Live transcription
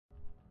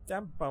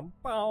Jump bum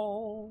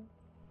bow.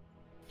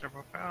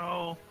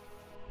 Bow.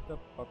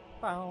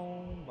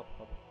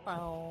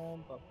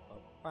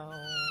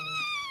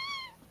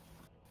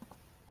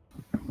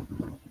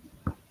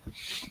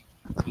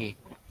 Yeah.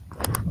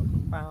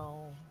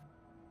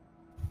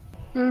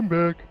 I'm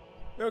back.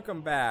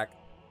 Welcome back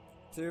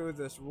to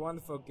this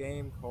wonderful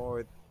game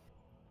called.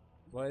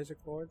 What is it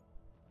called?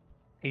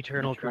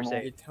 Eternal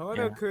Crusade. Eternal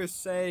Yeah.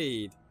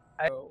 Crusade.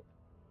 So,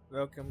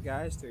 welcome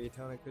guys to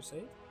Eternal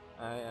Crusade.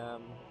 I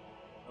am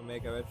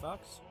Omega Red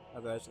Fox,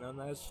 otherwise known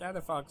as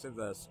Shadow Fox in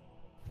this.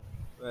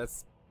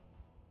 With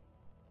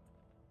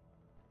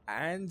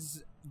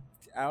Anz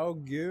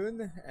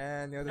Algoon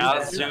and the other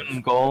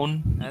Azun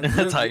Gon.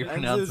 That's how you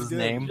pronounce his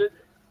name.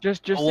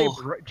 Just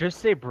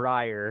say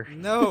Briar.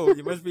 No,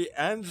 it must be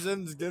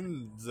Anzun's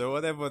Guns or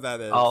whatever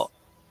that is. Oh,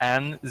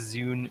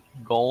 Anzun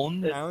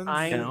Gon. Gown.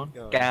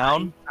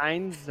 Gown.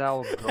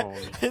 Einzalgon.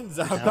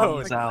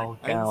 Einzalgown. Gown.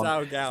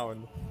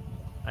 Einzalgown.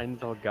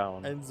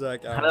 Einzalgon. Einzalgown.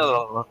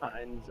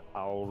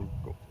 Einzalgon.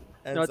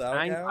 No, it's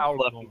Einzalgown?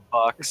 Fluffy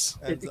Fox.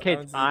 Okay,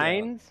 it's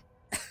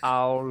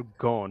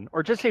Einzalgon.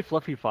 Or just say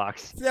Fluffy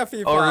Fox.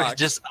 Fluffy Or Fox.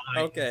 just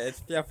Okay, it's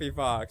Fluffy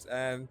Fox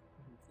and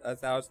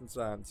 1,000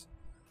 Suns.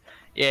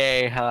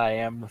 Yay, hi,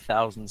 I'm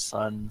 1,000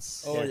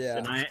 Suns. Oh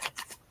Yes, yeah.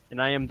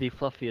 and I am the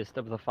fluffiest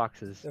of the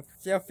foxes. The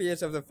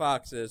fluffiest of the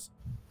foxes.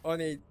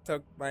 Only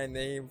took my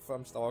name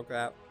from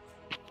StarCraft.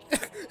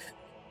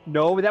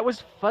 No, that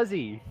was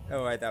Fuzzy.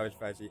 Oh right, that was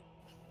Fuzzy.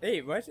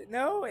 Wait, was it?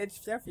 No, it's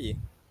Fluffy.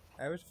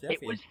 I was Fluffy.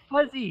 It was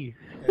Fuzzy.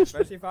 It was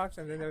Fuzzy Fox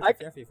and then there was a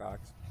Fluffy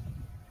Fox.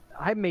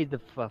 I made the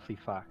Fluffy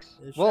Fox.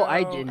 You Well,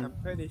 I sure? didn't. I'm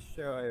pretty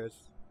sure it was.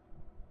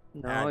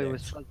 No, it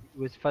Alex.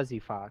 was Fuzzy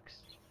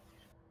Fox.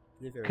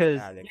 If it was Because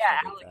Alex, yeah,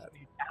 I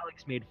did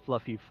Alex made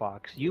Fluffy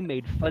Fox. You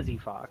made Fuzzy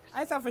Fox. that.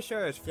 I thought for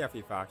sure it was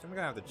Fluffy Fox. I'm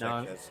gonna have to check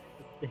No. this.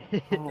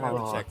 I'm gonna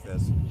have to check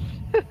this.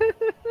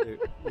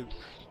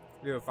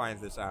 We will find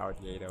this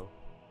out later.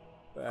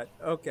 But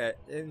okay,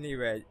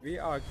 anyway, we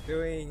are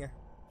doing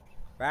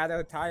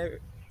Battle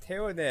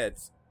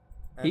Tyranids.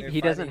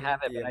 He doesn't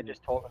have it, but I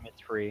just told him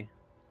it's free.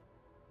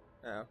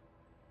 Oh.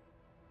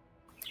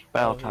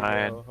 Battle So he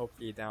Tide. will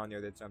hopefully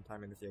download it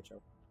sometime in the future.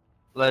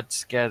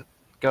 Let's get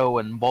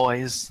going,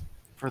 boys.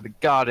 For the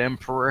God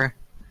Emperor.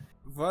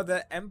 For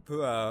the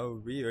Emperor,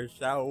 we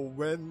shall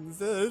win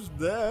this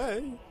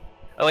day.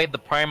 Oh wait, the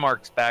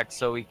Primarch's back,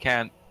 so we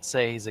can't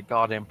say he's a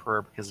God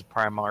Emperor because the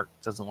Primarch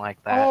doesn't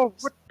like that. Oh,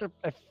 what the?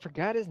 I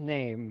forgot his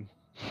name.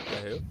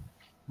 Who?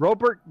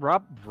 Robert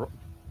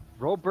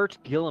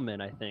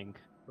Gilliman, I think.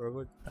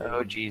 Robert?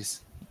 Oh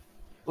jeez.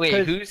 Wait,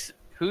 'Cause-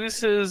 who's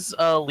his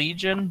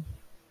Legion?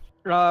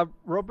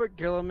 Robert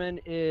Gilliman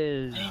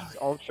is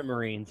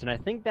Ultramarines, and I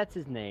think that's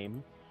his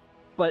name.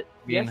 But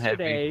Being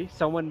yesterday,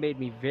 someone made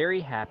me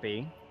very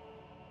happy.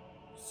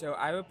 So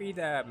I will be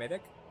the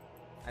medic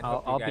and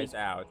I'll- help you I'll be- guys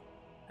out.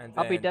 And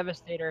I'll be then-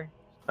 Devastator.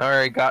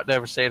 Alright, got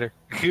Devastator.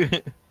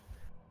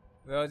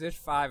 Well, there's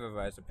 5 of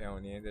us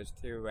apparently, and there's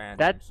 2 randoms.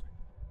 That's-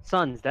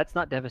 Sons, that's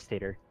not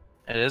Devastator.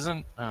 It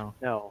isn't? Oh.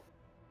 No.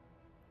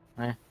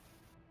 Eh.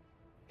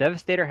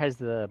 Devastator has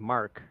the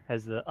mark,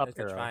 has the up There's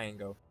the arrow,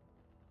 triangle.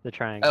 the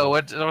triangle. Oh,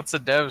 what's a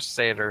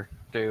Devastator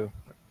do?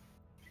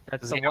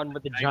 That's does the he have one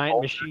with the a giant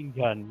holster? machine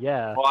gun.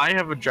 Yeah. Well, I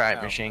have a giant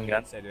Oh, machine I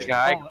gun. said The it.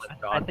 guy Oh,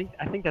 clicked I on.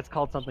 think that's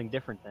called something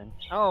different then.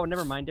 Oh,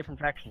 never mind. Different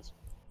factions.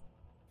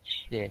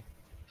 Yeah.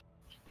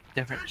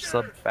 Different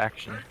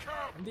sub-faction.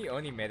 I'm the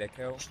only medic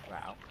who.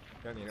 Wow.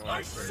 Don't even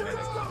want to be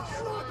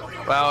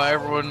medic. Wow,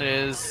 everyone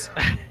is...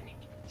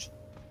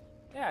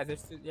 Yeah,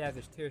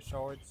 there's 2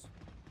 swords.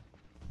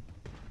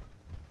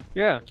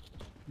 Yeah.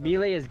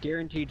 Melee is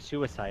guaranteed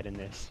suicide in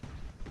this.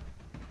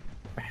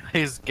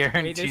 He's Wait,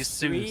 guaranteed there's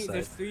 3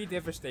 suicide.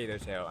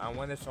 Devastators here. I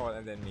want a sword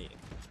and then me.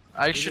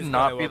 I This should is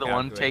not gonna be work the out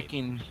one great.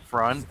 taking It's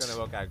front. gonna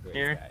work out great,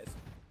 here. guys.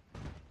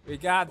 We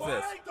got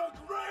this.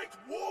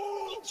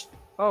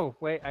 Oh,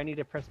 wait. I need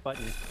to press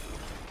button.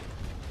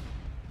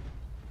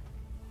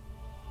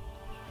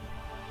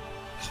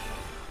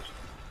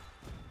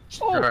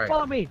 Oh, Alright.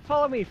 follow me!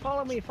 Follow me!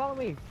 Follow me! Follow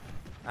me!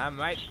 I'm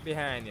right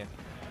behind you.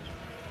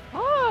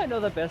 Oh, I know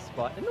the best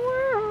spot in the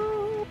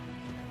world!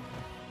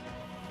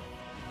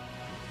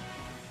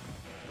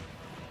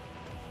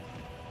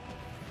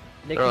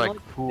 They They're can, like,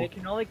 only, cool. they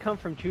can only come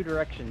from 2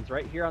 directions,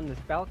 right here on this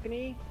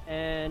balcony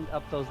and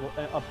up those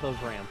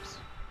ramps.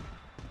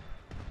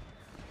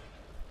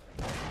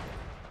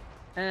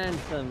 And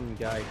some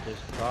guy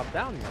just dropped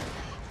down here.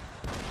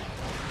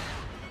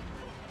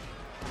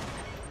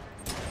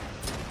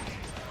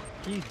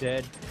 He's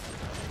dead.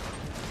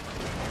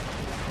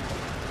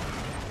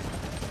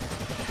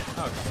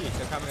 Oh, jeez,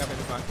 they're coming up in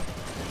the front.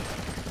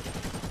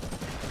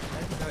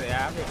 I didn't know they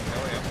have it.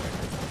 No way.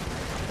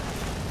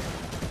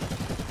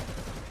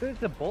 Who's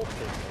the bolt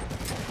pistol?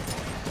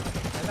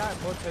 I thought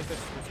both pistols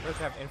were supposed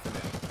to have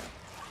infinite.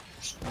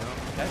 No,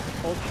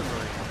 that's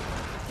Ultramarine.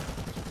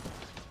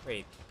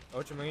 Wait,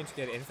 Ultramarines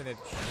get infinite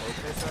bolt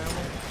pistol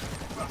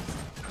ammo?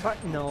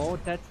 But no,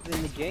 that's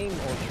in the game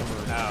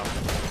Ultramarine. Oh.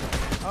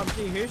 Oh,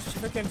 gee, who's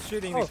freaking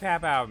shooting the Oh,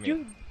 crap out of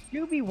me?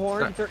 Do be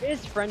warned, there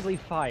is friendly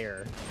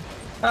fire.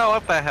 Oh,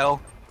 what the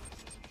hell?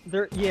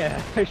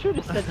 Yeah, I should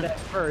have said that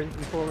first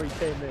before we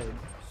came in.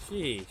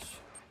 Sheesh.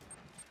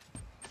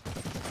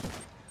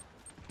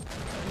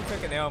 You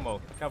took an Elmo.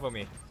 Cover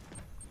me.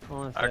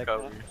 Hold on a I sec.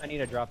 cover you. I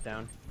need a drop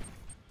down.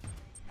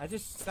 I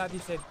just thought you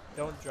said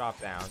don't drop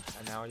down,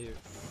 and now you.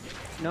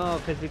 No,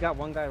 because we got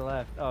one guy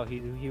left. Oh, he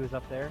was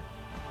up there?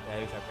 Yeah,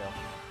 he's up there.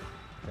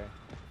 Okay.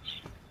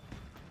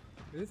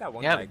 Where did that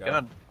one Yeah, guy the go?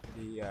 gun.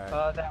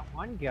 That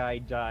one guy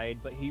died,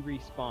 but he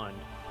respawned.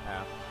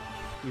 Oh.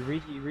 You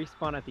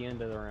respawn at the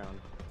end of the round.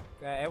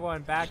 Okay,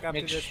 everyone back up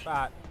to this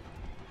spot.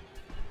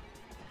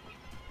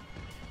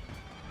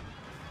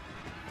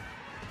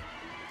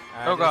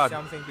 Oh god. There's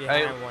something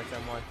behind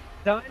someone.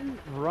 Son,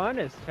 run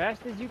as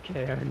fast as you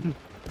can.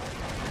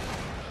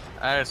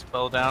 I just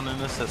fell down in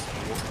the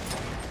cesspool.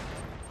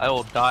 I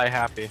will die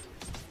happy. You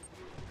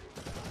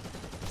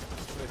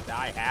would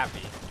die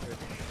happy. You would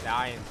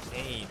die in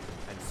pain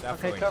and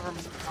suffering. Okay, cover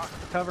me.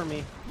 Cover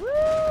me.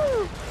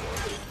 Woo!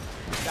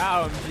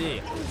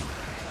 OMG.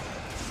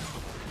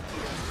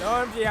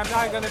 OMG,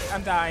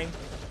 I'm dying.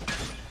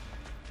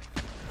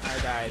 I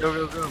died. Go,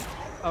 go, go.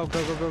 Oh,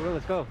 go, go, go, go,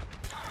 let's go.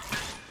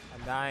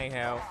 I'm dying,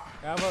 help.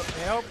 Help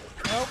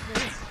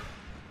me.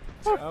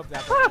 Oh,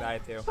 that person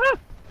died too.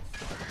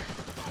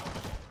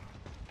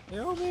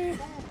 Help me.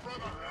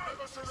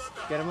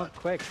 Get him up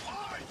quick.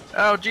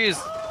 Oh, jeez.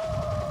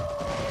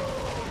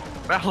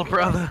 Battle,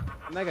 brother.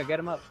 Omega, get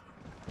him up.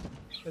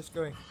 Let's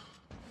go.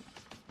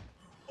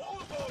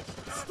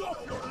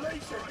 Stop your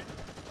laboring!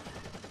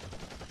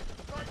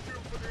 Thank you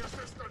for the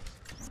assistance!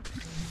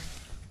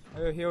 I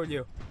will heal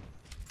you.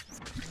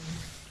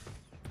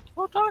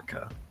 Oh,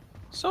 Donka.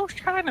 So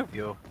kind of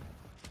you.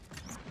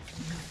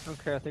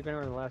 Okay, I think I know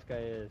where the last guy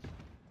is.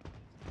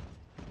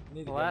 I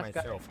need The to last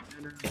get guy. myself.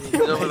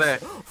 He's over there.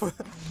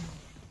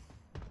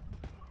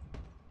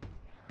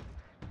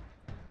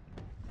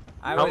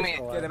 I Help will me.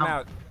 get him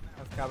out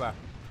of cover.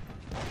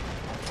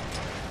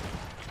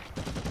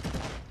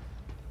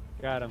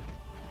 Got him.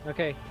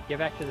 Okay, get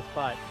back to the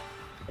spot.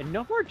 And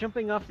no more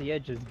jumping off the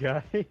edges,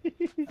 guys.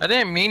 I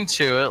didn't mean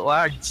to. It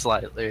lagged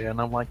slightly,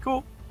 and I'm like,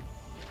 cool.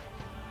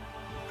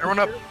 Everyone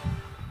up.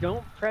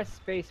 Don't press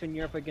space when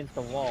you're up against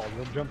the wall.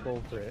 You'll jump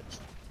over it.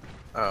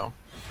 Oh.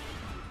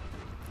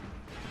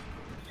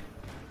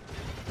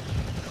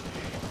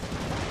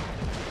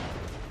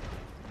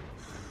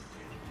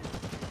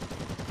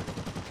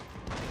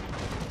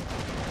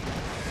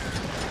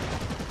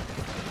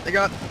 They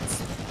got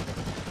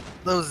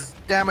those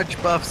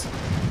damage buffs.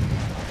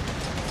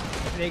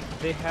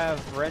 They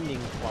have rending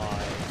claws.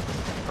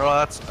 Oh,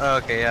 that's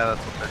okay. Yeah, that's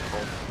what they're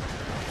called.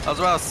 I was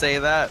about to say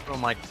that, but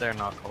I'm like, they're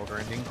not called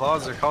rending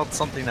claws. They're called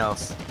something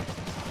else.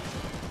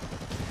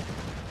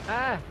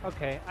 Ah,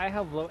 okay. I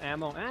have low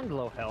ammo and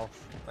low health.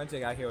 One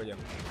second, I heal you.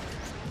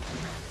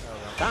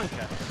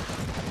 Danke.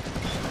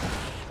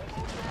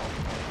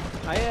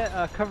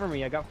 Cover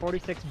me. I got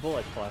 46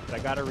 bullets left. I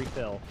gotta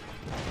refill.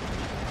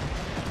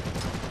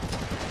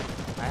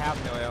 I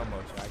have no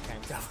ammo, so I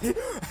can't tell you.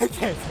 I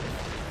can't.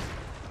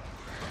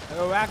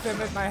 I will whack them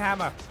with my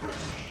hammer.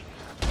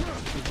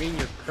 You mean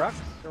your crux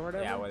or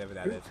whatever? Yeah, whatever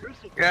that is.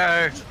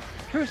 Go.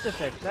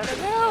 Crucifix. That's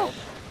Help!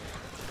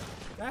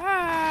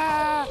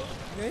 Ah!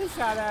 They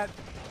shot at.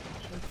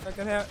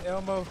 Fucking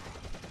Elmo.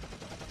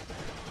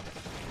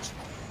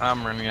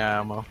 I'm running out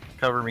of ammo.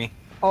 Cover me.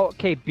 Oh,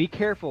 okay, be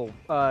careful,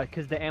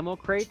 because the ammo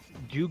crates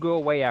do go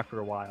away after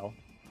a while.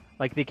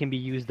 Like, they can be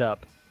used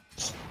up.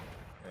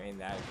 I ain't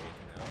that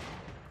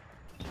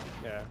great,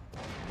 Yeah.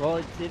 Well,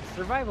 it's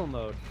survival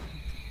mode.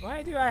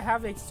 Why do I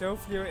have like so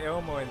few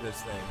Elmo in this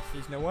thing?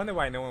 Jeez, no wonder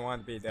why no one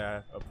wants to be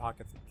the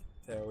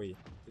apothecary.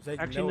 There's like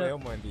Actually, no no-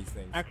 Elmo in these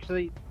things.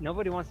 Actually,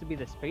 nobody wants to be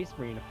the Space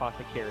Marine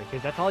apothecary,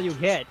 because that's all you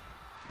get.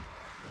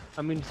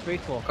 I mean,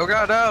 Space Wolf. Oh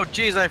god, oh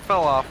jeez, I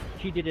fell off.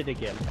 He did it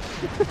again.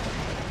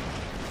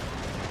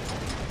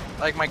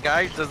 Like, my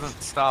guy doesn't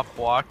stop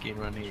walking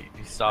when he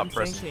I'm stopped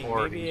pressing thinking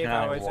forward. maybe He if I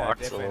kind was of a walks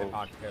a different little.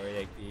 apothecary,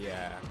 like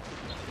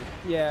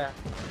Yeah.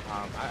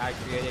 I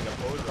creating a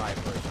bolt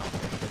rifle or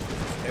something. This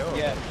is still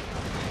Yeah.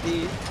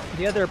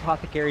 The other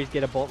apothecaries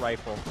get a bolt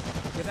rifle.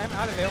 Because I'm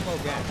out of ammo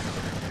again.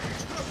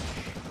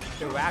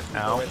 The whack me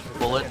Ow. with the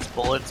Bullets, freaking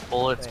bullets,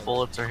 bullets, thing.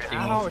 bullets are hitting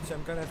me. Ouch,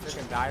 I'm gonna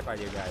freaking die by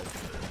you guys.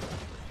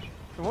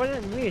 It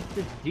wasn't me, it's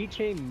this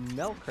DJ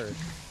Melker.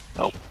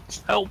 Help,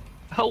 help,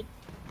 help,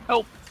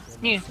 help.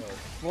 Yeah. So,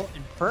 Well,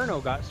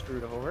 Inferno got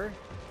screwed over.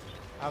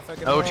 I'll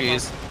freaking Oh blow 'em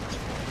jeez.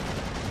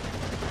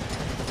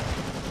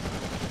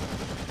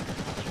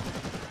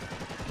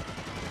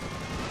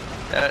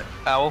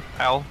 Owl,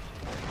 owl. up.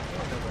 I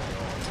don't know where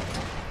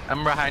they are.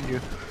 I'm behind you.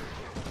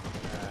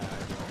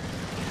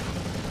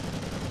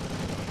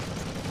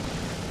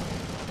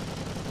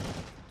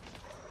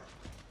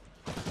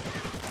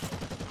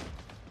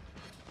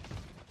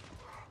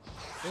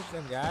 Hit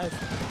them, guys.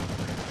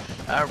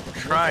 I'm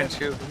trying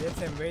to. Hit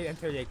them, wait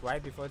until like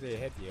right before they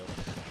hit you.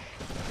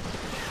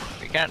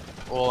 We can't.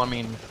 Well, I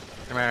mean,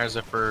 it matters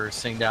if we're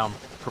sitting down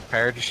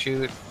prepared to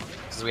shoot,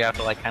 because we have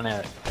to like kind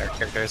of. Our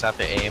characters have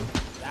to aim.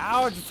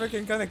 Ow, it's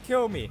freaking gonna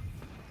kill me.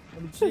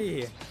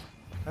 OMG.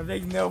 I'm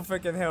taking no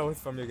freaking health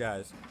from you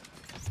guys.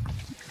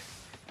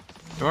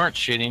 We weren't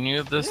shitting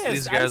you.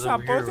 These guys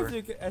over here were.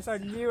 I saw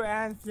you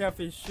and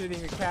Fluffy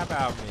shooting the crap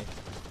out of me.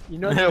 You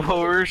know, Well,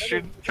 we were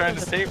trying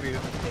to save you.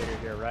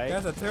 Here, right? You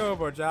guys are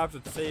terrible jobs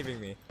at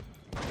saving me.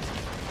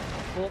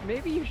 Well,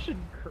 maybe you should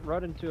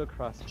run into a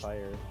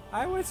crossfire.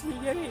 I was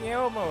getting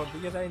ammo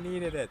because I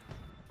needed it.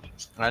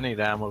 I need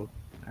ammo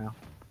now.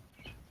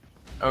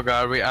 Oh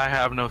god, I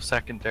have no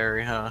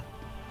secondary, huh?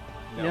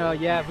 No,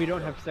 yeah, we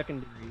don't have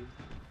secondaries.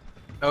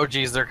 Oh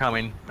geez, they're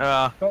coming.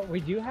 But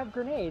we do have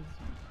grenades.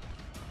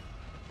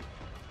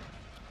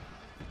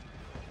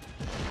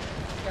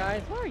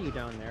 Guys, why are you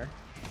down there?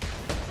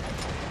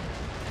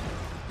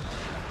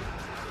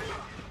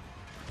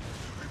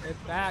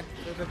 Get back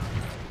to the.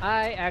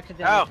 I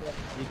accidentally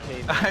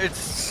I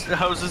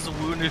was just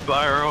wounded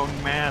by our own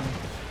man.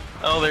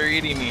 Oh, they're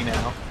eating me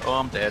now. Oh,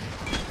 I'm dead.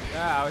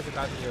 Yeah, I was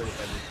about to do it.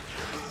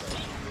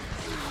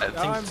 I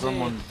think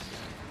someone.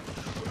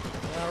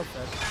 Oh,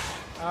 frick.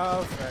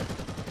 Oh, frick.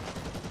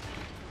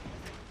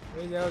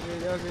 Reload.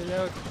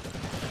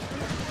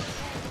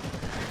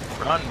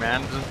 Run,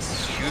 man.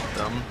 Just shoot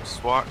them.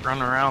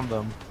 Run around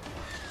them.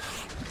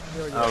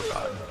 Oh,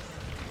 God.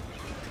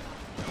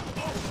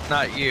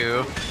 Not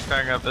you.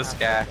 Talking about this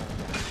guy.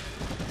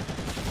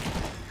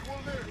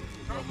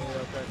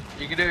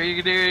 You can do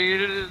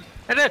it.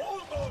 Hit it!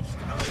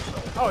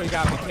 Oh, you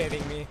got me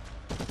kidding me.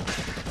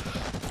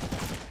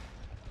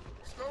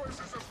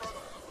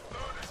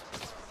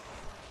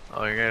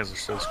 Oh, you guys are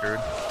so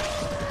screwed.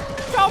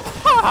 Come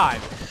on!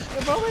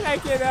 The moment I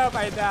get up,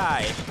 I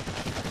die.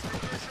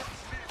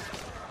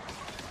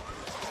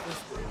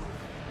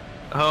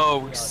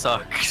 Oh, we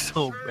suck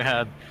so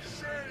bad.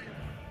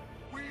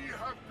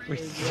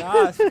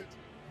 Yes.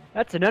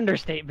 That's an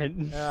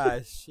understatement. Ah,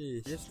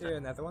 sheesh. Just do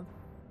another one?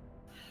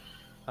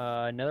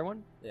 Another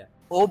one? Yeah.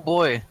 Oh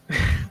boy.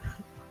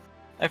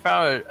 I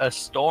found a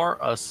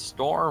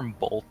storm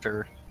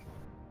bolter.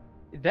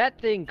 That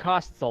thing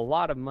costs a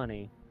lot of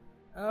money.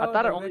 Oh, I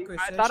thought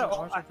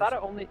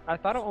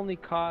it only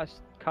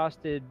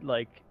costed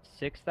like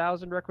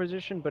 6,000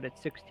 requisition, but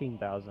it's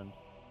 16,000. And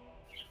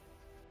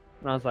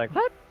I was like,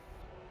 what?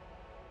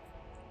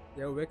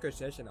 Your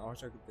requisition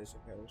also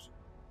disappears.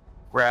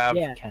 Grav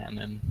Yeah.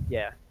 cannon.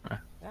 Yeah.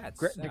 That's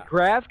The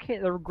grav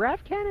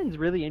cannon's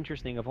really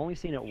interesting. I've only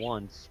seen it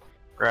once.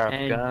 Grav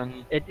And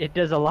gun. It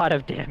does a lot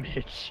of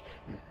damage.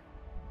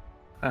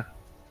 Huh.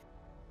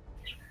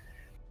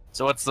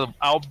 So what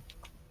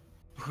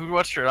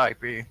should I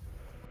be?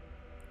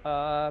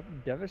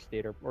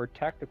 Devastator or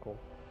tactical.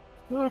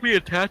 I'll be a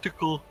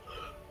tactical.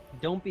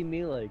 Don't be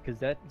melee, because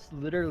that's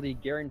literally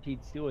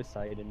guaranteed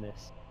suicide in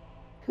this.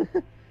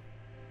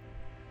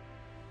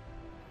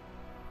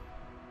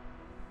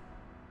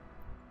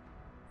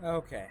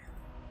 Okay.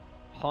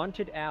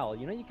 Haunted Owl.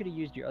 You know you could have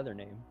used your other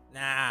name.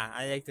 Nah,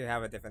 I like to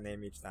have a different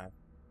name each time.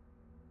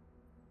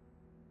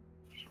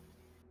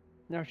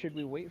 Now, should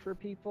we wait for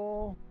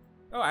people?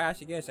 Oh, I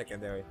actually get a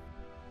secondary.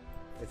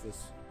 This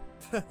is.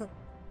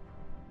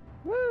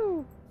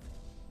 Woo!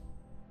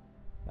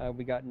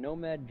 We got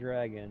Nomad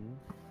Dragon.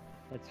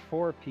 That's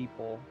 4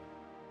 people.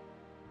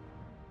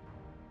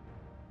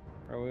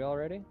 Are we all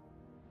ready?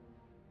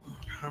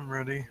 I'm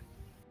ready.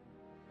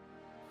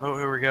 Oh,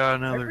 here we got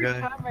another Every guy.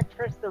 time I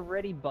press the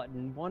ready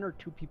button, 1 or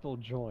 2 people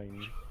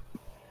join.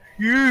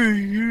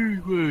 You're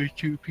 1 or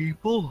 2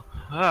 people.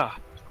 Ah.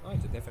 Oh,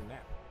 it's a different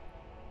map.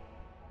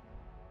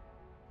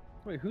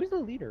 Wait, who's the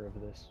leader of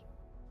this?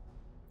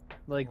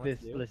 Like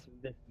What's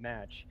this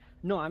match?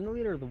 No, I'm the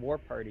leader of the war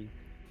party.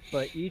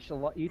 But each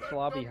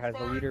lobby has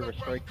a leader of a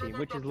strike team,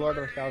 which is Lord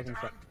of 1,000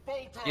 Suns.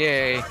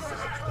 Yay.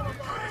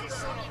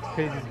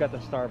 Because he's got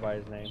the star by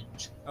his name.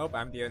 Oh,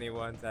 I'm the only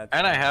one that.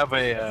 And I have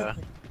a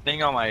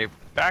thing on my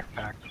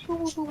backpack.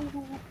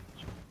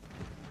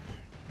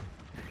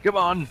 Come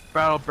on,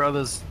 Battle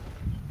Brothers.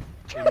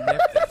 You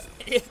lift us.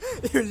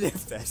 You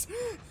lift us.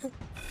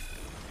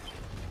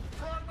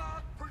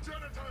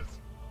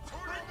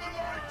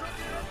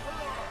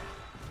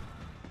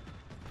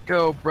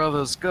 Go,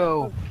 brothers,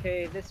 go.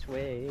 Okay, this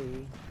way.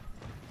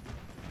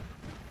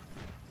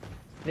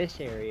 This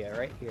area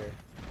right here.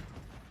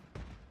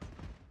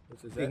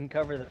 This is We it. can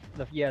cover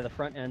the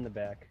front and the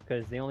back,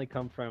 because they only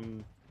come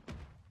from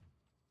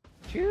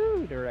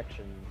 2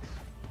 directions.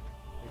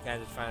 You can't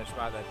just find a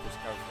spot that just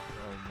covers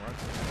your own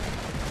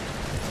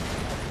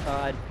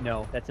one.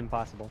 No, that's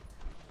impossible.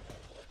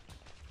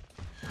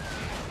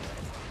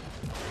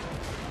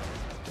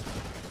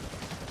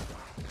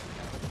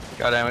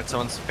 God damn it,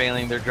 someone's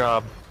failing their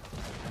job.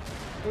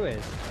 Who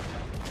is?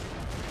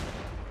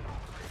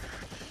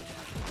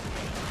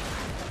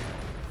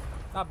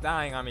 Stop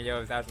dying on me, yo,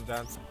 1,000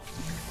 Suns.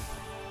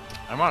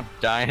 I'm not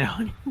dying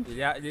on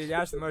you. You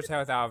lost the most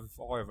health out of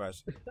all of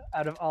us.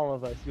 Out of all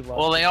of us, you lost.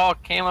 Well, they all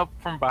came up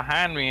from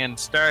behind me and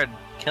started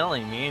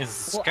killing me.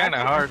 It's kind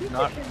of hard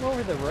not. They came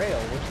over the rail,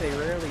 which they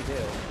rarely do.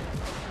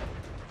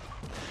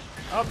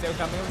 Oh, they're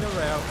coming over the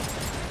rail.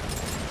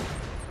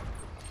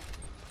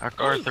 I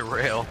guard the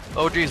rail.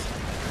 Oh, jeez.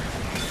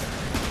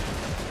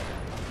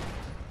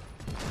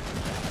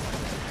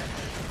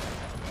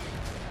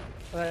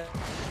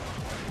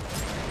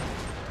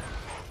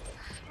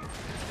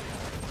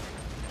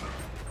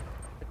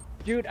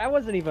 Dude, I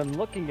wasn't even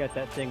looking at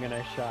that thing and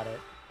I shot it.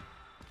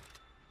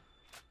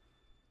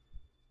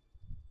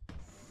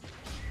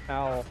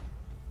 Ow.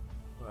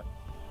 What?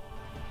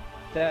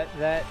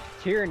 That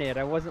Tyranid,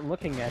 I wasn't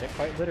looking at it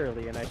quite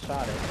literally and I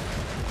shot it.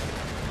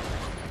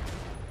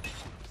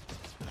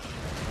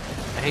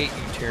 I hate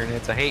you,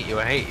 Tyranids. I hate you.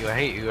 I hate you. I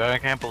hate you. I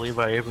can't believe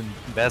I even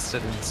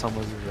invested in some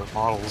of your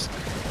models.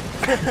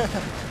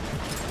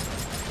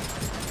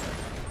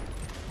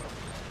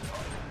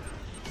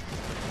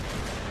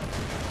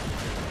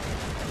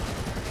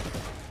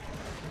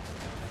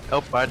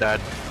 Oh, I died.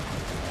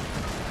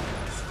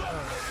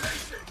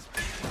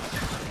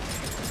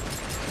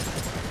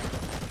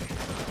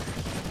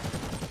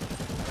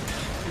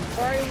 I'm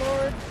sorry,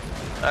 Lord.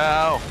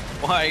 Ow!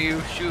 Why are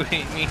you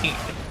shooting me?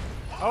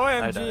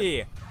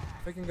 OMG!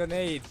 Freaking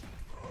grenade.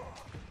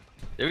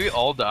 Did we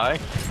all die?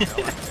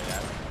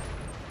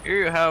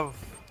 Here you have.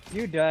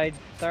 You died.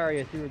 Sorry,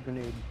 I threw a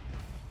grenade.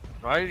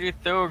 Why did you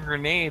throw a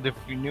grenade if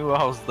you knew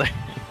I was there?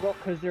 Well,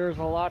 because there was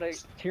a lot of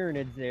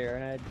Tyranids there,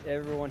 and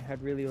everyone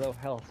had really low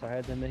health, so I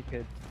had to make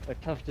a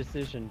tough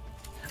decision.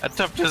 A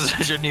tough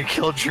decision. You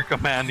killed your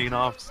commanding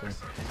officer.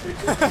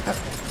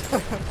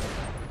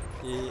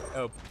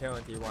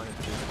 Apparently wanted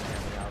to be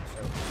commanding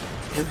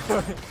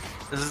officer.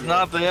 This is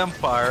not the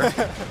Empire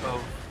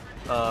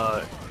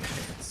of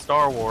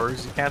Star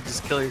Wars. You can't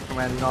just kill your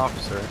commanding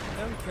officer.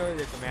 Don't kill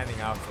your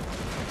commanding officer.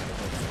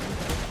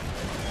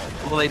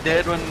 Well, they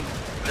did when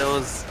there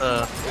was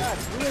God,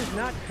 he is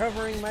not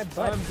covering my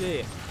butt.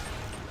 OMG.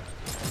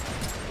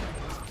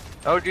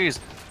 Oh jeez.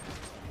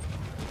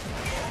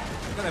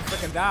 I'm gonna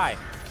freaking die.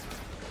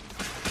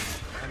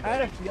 I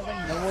had a feeling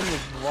no one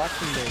was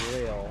watching the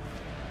rail.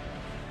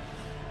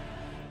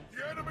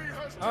 The enemy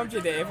has OMG,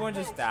 did everyone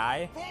just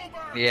die? Fall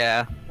back.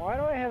 Yeah, Why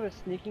do I have a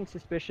sneaking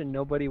suspicion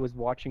nobody was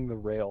watching the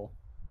rail?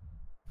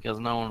 because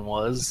no one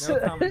was. No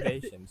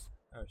accommodations.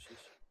 Oh, sheesh.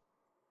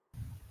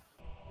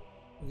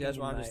 You guys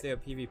want to just do a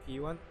PvP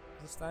one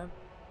this time?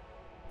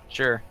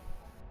 Sure.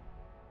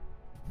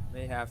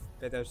 May have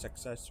better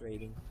success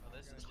rating. Oh,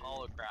 this is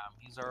Hologram.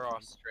 He's our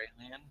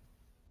Australian.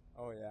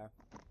 Oh yeah.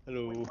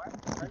 Hello. Why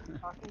are you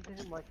talking to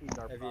him like he's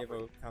our If he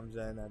ever comes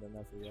in, I don't know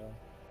if he will.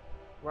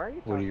 Why are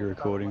you What are you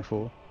recording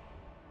for?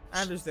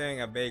 I'm just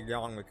doing a big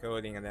long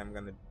recording and then I'm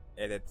gonna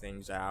edit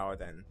things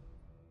out and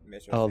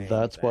measure Oh, things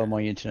that's why and-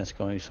 my internet's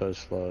going so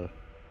slow.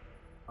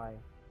 Why?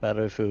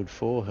 Battlefield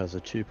 4 has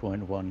a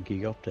 2.1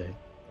 gig update.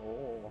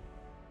 Oh.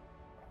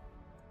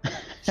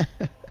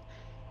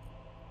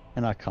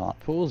 And I can't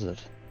pause it.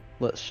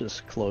 Let's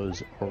just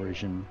close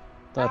Origin.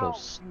 That'll Ow,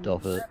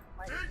 stop you it. ripped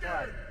my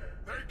squad.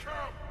 They come.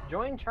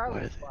 Join Charlie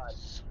Where squad.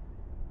 this-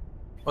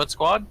 What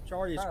squad?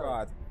 Charlie Oh.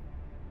 Squad.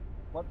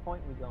 What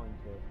point we going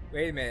to?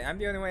 Wait a minute, I'm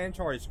the only one in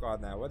Charlie Squad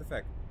now. What the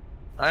fuck?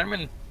 I'm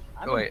in.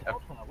 I'm Oh, wait, in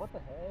Delta. What the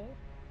heck?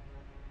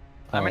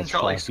 I'm Oh, in it's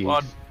Charlie Flappy.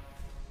 squad.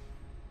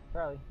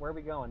 Charlie, where are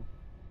we going?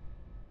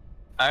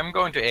 I'm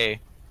going to A. I'm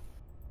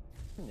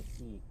in the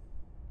C.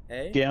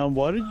 Hey? Gown,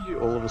 why did you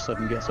all of a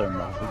sudden get so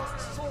muffled?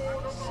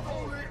 Sword of the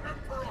Holy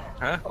Emperor.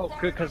 Huh? Oh,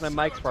 good, because my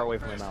mic's far away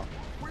from my mouth.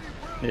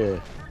 Yeah,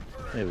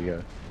 there we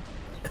go.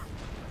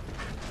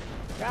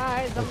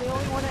 Guys, I'm the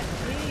only one at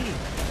C.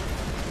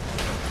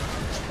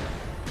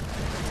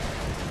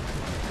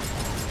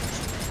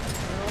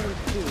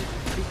 Two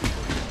people.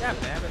 Yeah,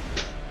 damn it.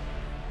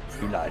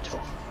 Unite.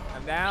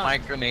 I'm down. My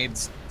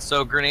grenades.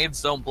 So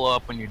grenades don't blow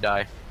up when you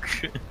die.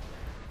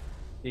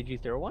 Did you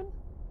throw one?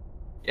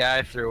 Yeah,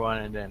 I threw one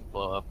and it didn't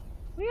blow up.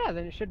 Well, yeah,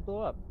 then it should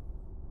blow up.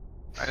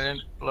 I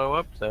didn't blow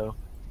up though.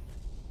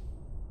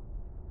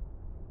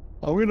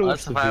 I'm gonna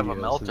watch Unless the if I have a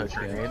videos melta of this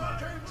grenade. game.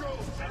 Archangel,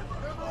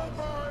 never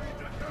mind,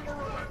 never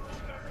relent.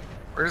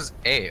 Where's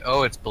A?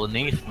 Oh, it's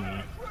beneath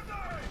me.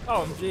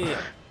 OMG.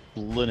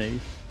 Lenny.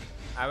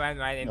 I ran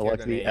right I into a like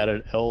the grenade.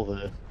 added L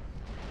there.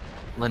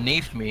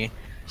 Beneath me.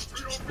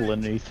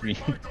 Beneath me.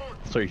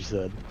 That's what you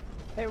said.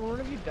 Hey, one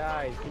of you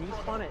dies. Can you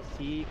spawn at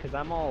C? Because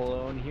I'm all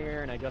alone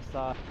here, and I just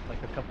saw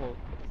like a couple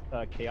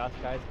chaos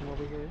guys come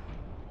over here.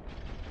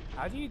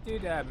 How do you do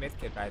the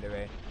medkit, by the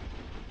way?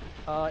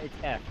 It's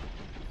F.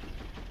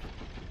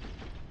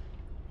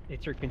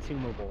 It's your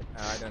consumable.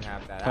 Oh, I don't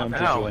have that. Time to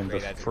I'm not join the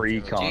great at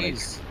free consumable. con.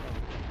 Jeez.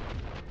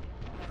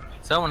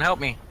 Someone help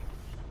me.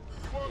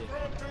 You are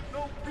granted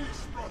no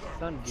peace, brother.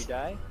 Son, did you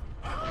die?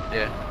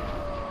 Yeah.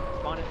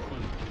 Spawn at C.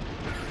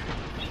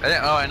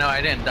 Oh, I know.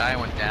 I didn't die. I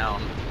went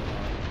down.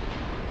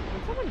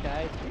 When someone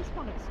dies, please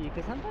spawn at C,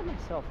 because I'm by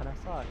myself, and I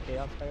saw a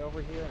chaos guy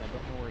over here, and I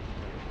don't know where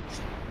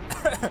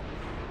he went.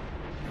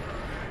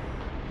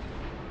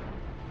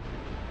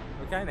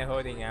 We're kind of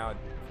holding out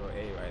for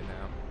A right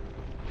now.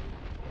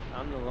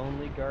 I'm the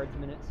lonely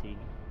guardsman at C.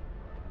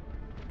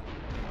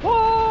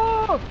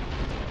 Whoa!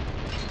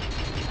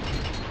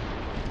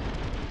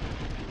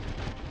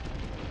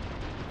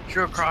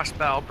 True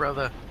crossbow,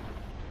 brother.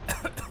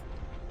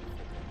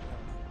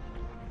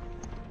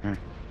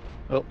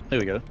 Oh, there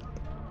we go.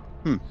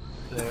 Don't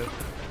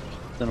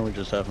know what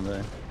just happened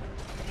there.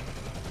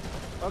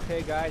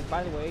 Okay, guys.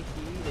 By the way,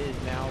 he is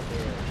now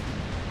there.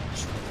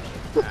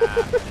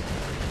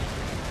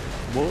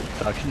 What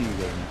faction are you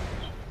going?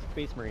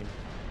 Space Marine.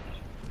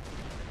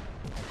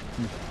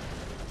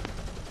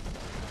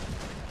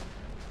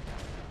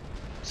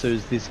 So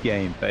is this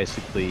game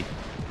basically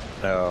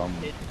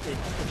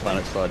It's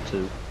Planet Side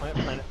 2?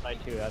 Planet Side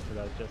 2. That's what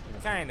I was just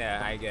gonna say.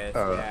 Kinda, I guess.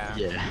 Oh, yeah.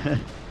 yeah.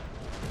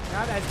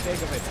 Not as big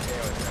of a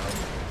scale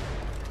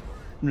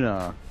though.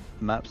 No,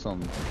 maps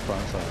on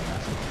Planet Side are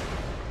massive.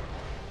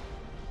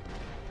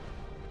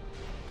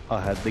 I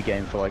had the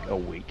game for like a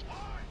week,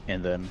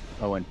 and then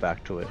I went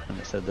back to it, and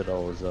it said that I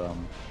was oh,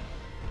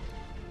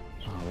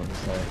 what did it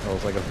say? I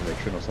was like a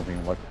veteran or something.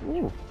 I'm like,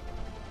 ooh,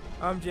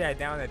 Gee, I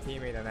downed a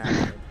teammate on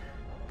accident.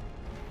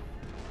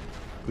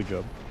 good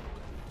job.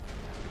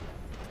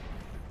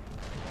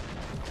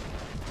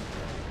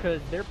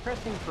 Because they're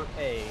pressing for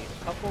A.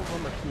 A couple of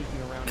them are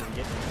sneaking around and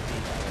getting to B,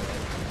 by the way.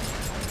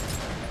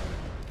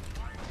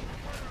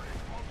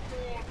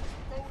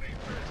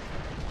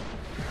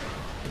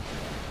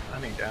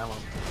 I need ammo.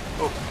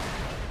 Oh,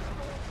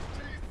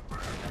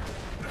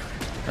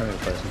 I'm gonna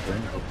play some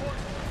Phantom.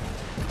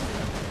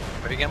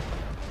 what again?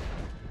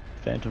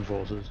 Phantom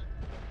Forces.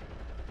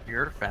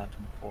 You're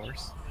Phantom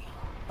Force.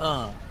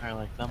 I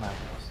like them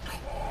apples.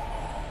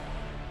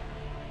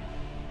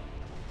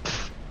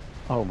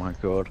 Oh my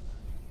god.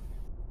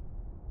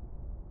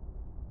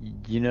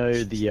 You know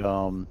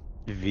the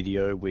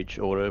video which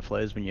auto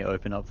plays when you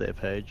open up their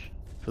page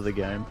for the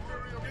game?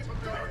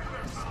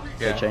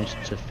 They changed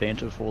it to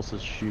Phantom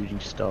Forces Shooting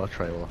Star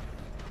trailer.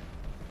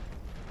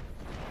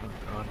 Oh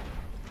god.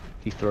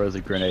 He throws a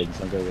grenade and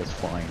some guy goes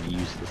flying and he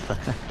uses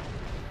that.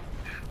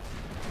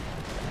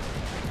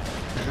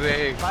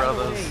 Hey,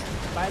 brothers.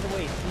 By the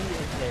way, he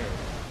is there.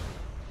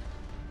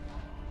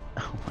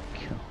 Oh my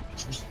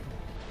god.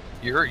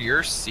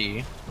 You're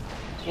C.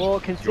 Well,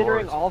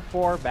 considering Yours. all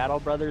 4 Battle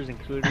Brothers,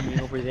 including me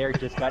over there,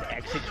 just got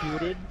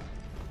executed.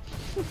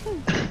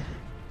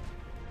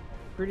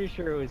 Pretty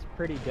sure it was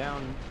pretty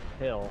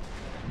downhill.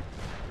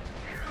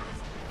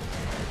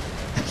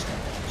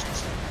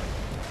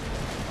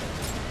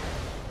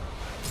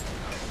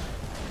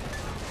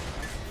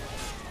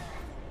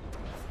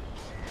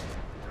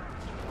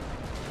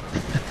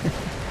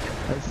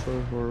 That's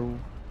so horrible.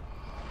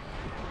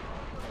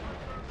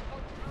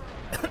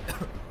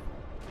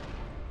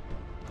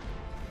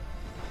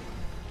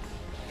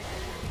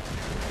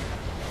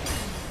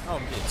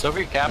 Gee. So if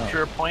you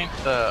capture a point,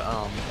 the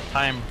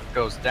time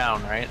goes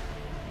down, right?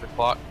 The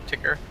clock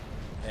ticker.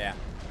 Yeah.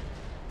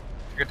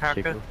 Ticker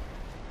tacker. Tickle.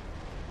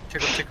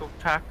 Tickle tickle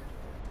tack.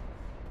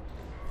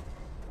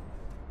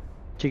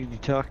 Tickety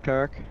tock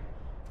tock.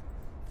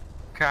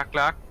 Cack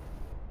lock.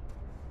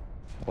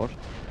 What?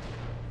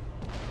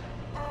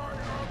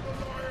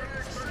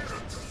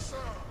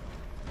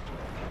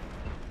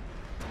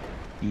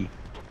 E.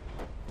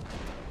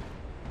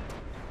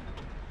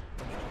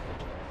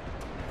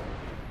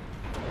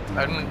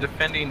 I'm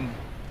defending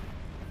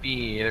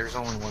B. There's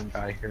only one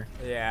guy here.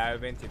 Yeah, I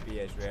went to B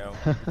as well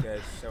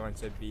because someone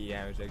said B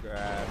and I was like,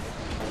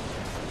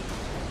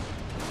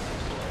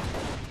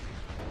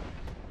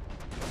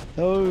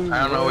 Oh,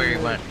 I don't know where you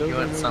went. You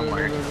went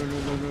somewhere.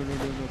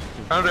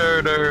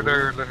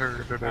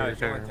 oh,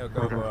 someone took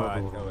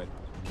over, kill it.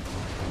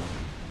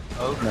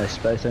 Okay. No,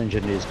 Space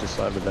Engineers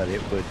decided that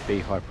it would be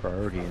high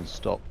priority and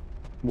stop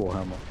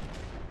Warhammer.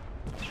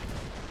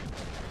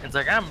 It's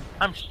like I'm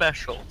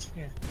special.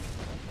 Yeah.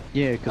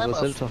 Yeah, because I'm I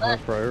said it's a high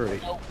special priority.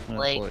 And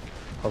snowflake. it's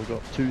like, I've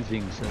got 2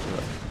 things into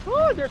it.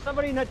 Oh, there's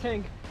somebody in that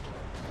tank.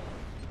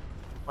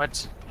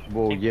 What?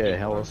 Well, Keep yeah, me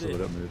how else moving.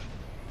 would it move?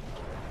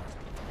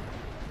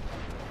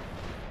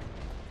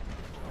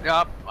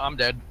 Yup, I'm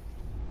dead.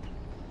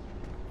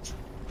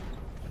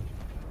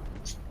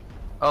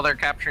 Oh, they're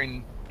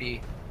capturing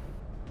B.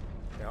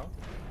 No?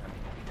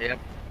 Yep.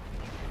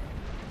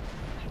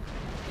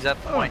 He's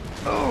at the point.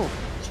 Oh!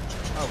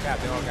 Oh crap,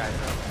 they're all guys.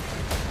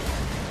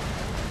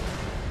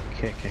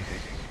 Okay.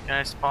 Can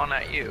I spawn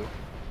at you?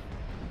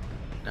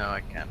 No,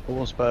 I can't.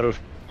 Almost battled.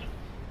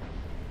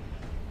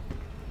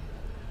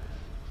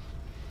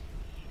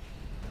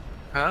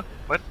 Huh?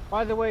 What?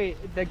 By the way,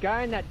 the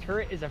guy in that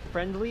turret is a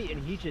friendly,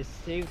 and he just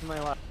saved my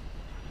life.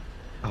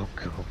 Oh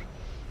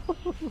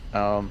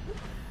god.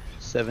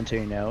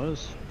 17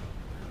 hours?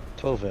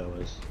 12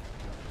 hours.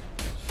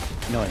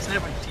 No,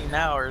 17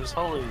 hours.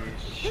 Holy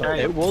shit.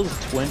 it was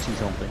 20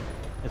 something.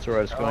 It's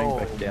alright, it's going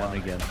back down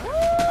again.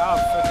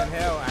 Oh, fucking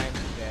hell, I'm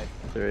dead.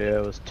 3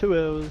 hours, 2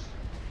 hours,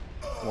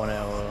 1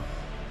 hour.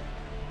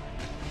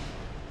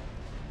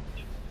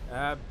 B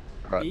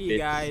Right, it's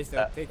guys, they're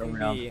at taking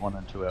around B. 1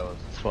 and 2 hours.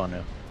 It's fine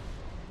now.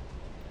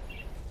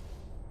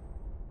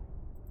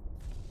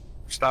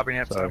 Stopping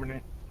it, Sorry. stopping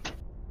it.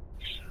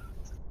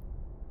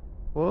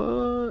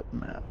 What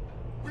map?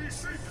 We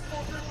seek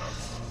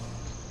forgiveness.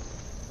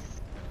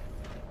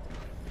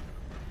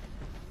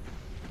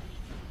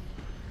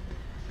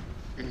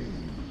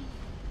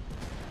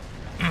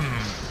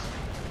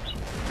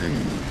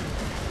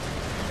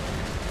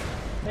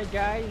 Hey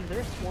guys,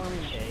 they're swarming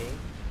A.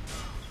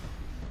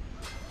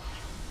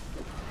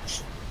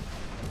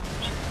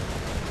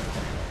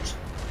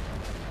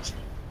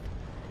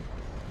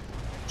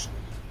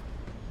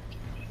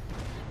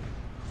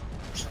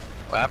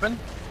 What happened?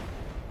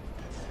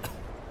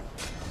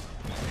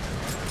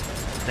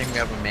 I think we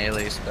have a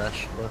melee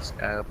specialist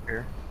guy up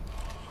here.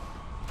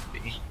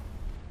 B.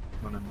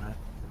 One in that.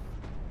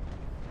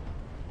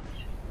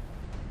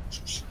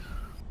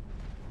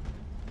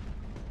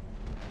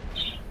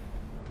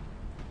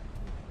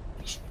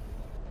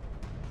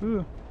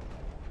 Ooh.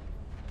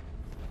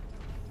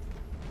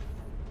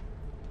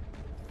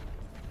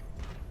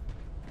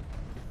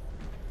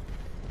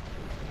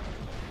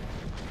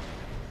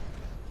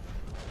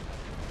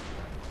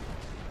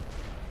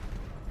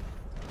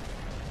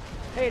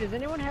 Hey, does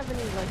anyone have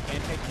any like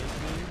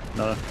anti-tank?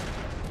 No.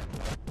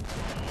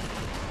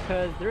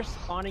 Because they're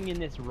spawning in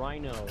this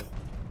rhino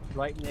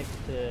right next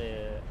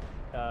to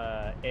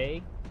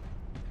A.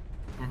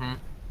 Mm-hmm.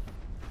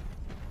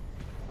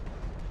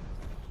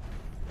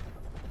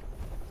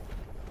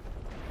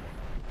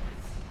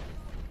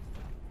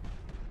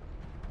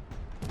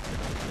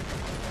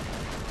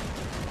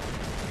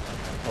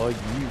 Oh,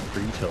 you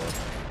retard.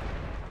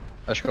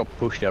 I just got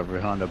pushed out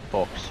behind a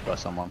box by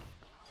someone.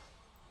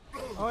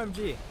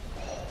 OMG.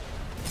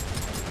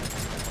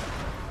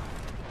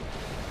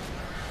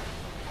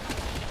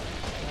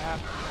 Ah,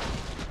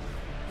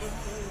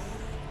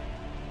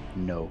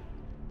 No.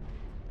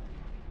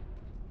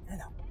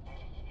 hello.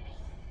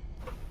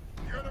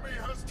 The enemy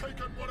has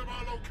taken one of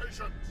our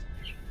locations.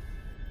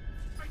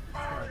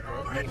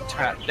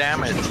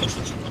 Damn it.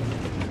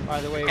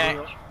 By the way, Okay.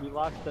 we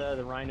lost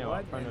the rhino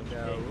What in front in of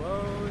the A.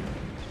 world?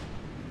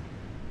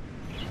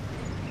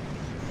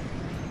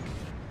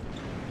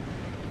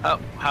 Oh,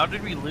 how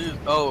did we lose?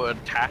 Oh, a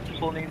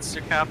tactical needs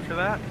to capture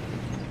that?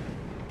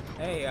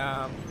 Hey,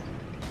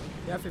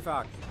 Jeffrey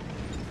Fox.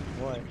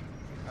 What?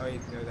 Oh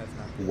wait, no, that's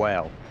not.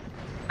 Wow.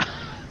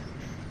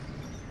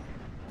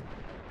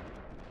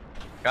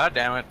 God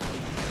damn it.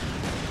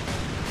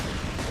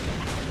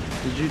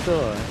 Did you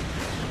die?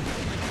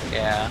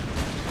 Yeah.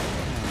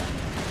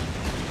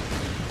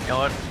 You know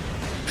what?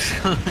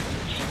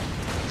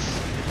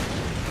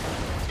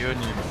 You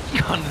and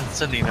your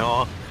condescending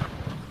all.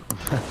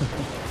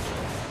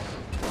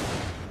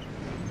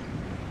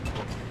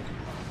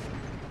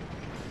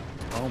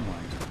 Oh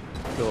my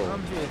god.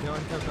 OMG, no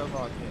one took over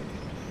our kid.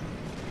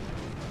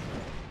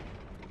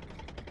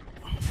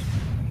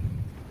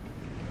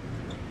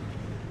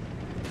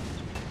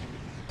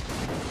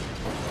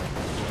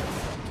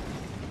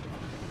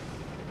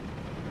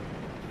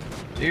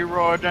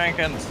 Leroy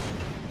Jenkins.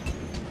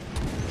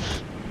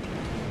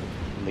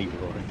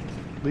 Leroy.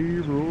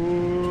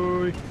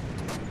 Leroy.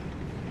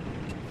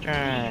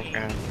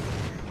 Jenkins.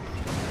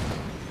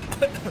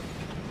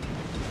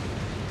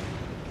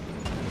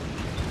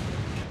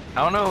 I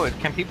don't know,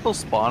 can people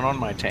spawn on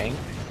my tank?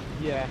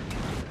 Yeah.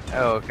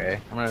 Oh, okay.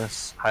 I'm gonna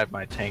hide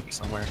my tank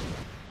somewhere.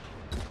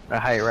 I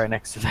hide it right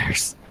next to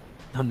theirs.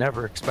 They'll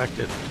never expect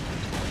it.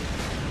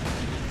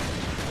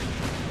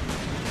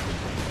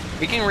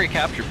 We can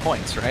recapture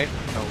points, right?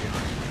 Oh, we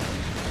are.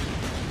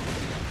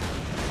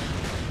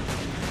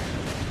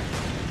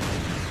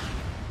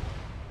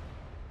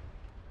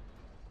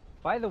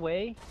 By the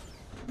way,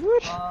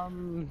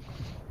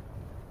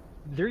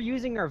 they're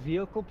using our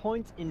vehicle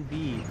points in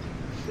B.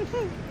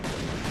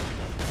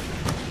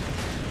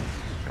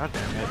 God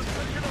damn it.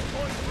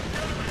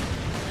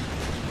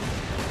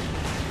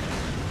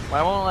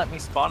 Why won't it let me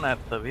spawn at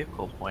the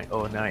vehicle point?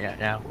 Oh, no,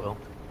 yeah, it will.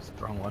 It's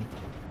the wrong one.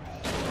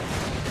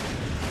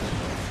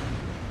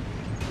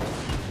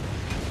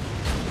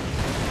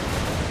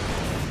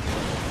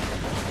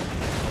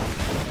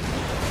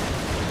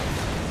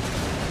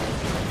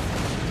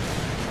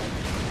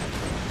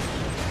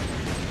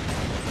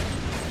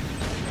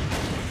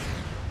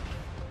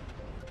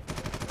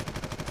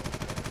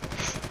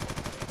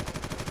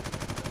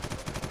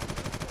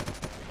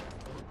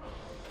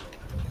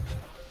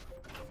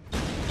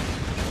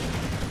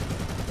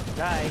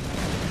 Guy,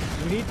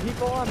 we need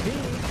people on B.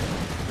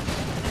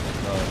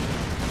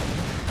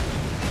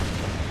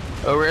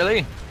 Oh,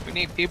 really? We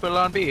need people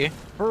on B.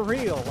 For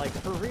real, like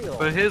for real.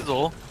 For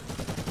Hizzle.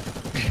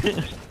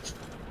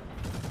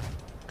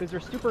 Because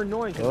they're super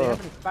annoying because they have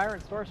an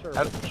expiring sorcerer.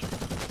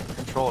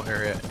 Control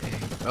area.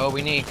 Oh,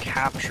 we need to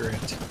capture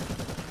it.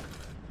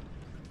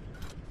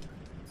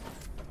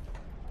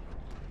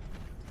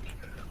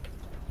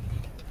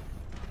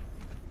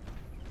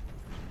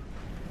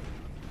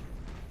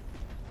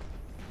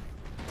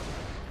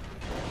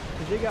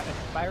 Because they got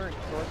aspirant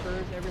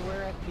sorcerers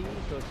everywhere at B,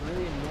 so it's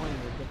really annoying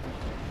with different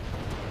things.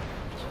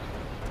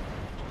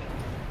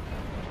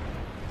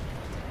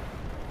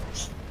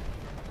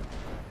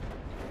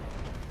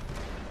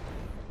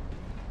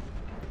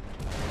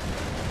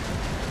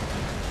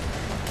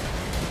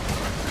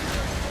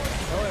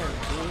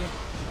 OMG.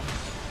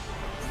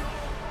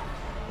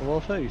 Well,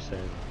 I'll tell you so.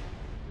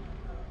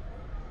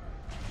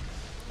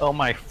 Oh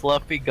my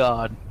fluffy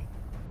god.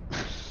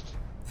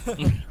 Oh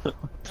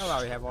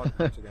wow, we have all the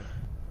points again.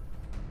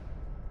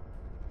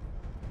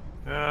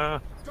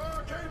 Dark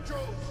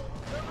Angels!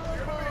 The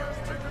enemy has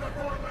taken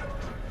a Norman!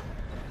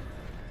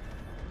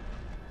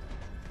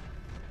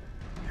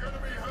 The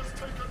enemy has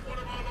taken one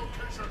of our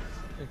locations!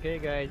 Okay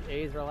guys,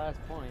 A is our last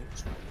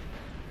point.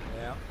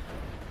 Yeah.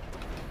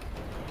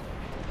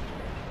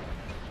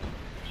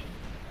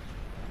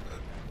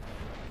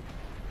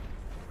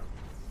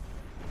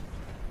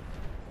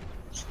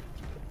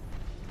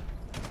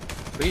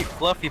 Sweet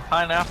fluffy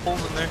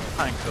pineapples and their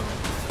pine cones.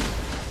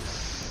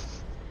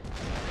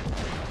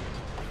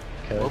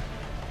 Okay. Whoop.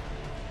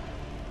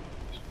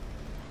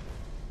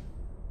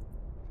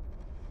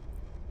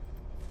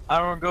 I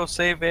don't go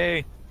save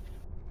A.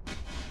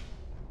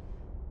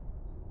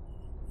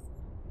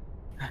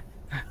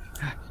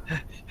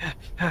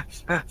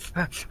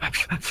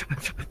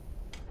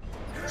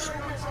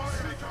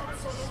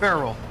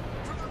 Barrel.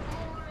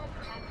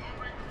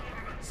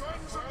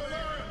 Sons of the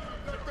land,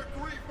 let the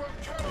grief of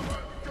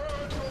Caravan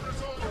gird your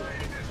resolve.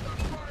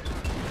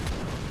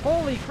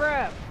 Holy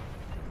crap!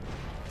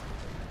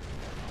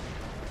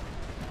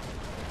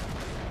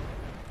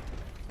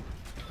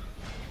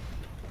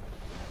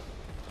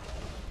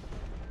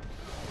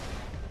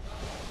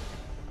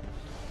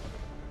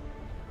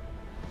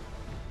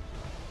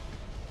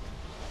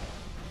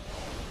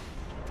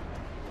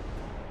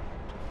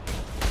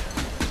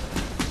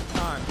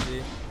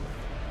 OMG.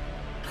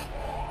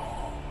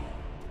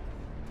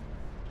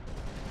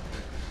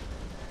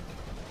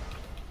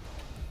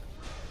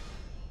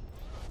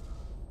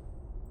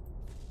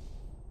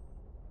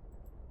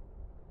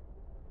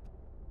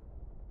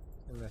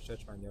 I'm gonna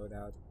switch my node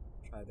out.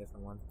 Try a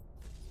different one.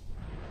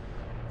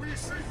 We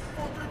seek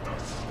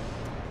forgiveness.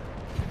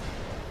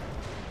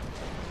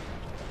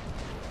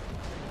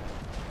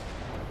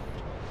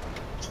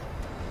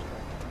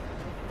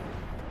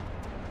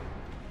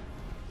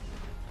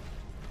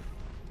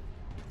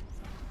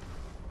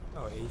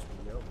 Oh,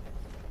 HBO.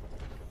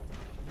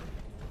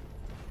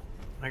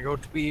 I go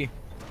to B.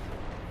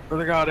 For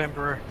the God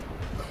Emperor.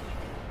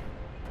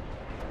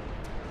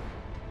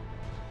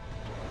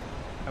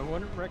 I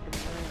wouldn't recommend.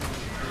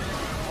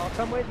 I'll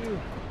come with you.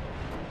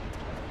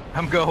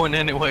 I'm going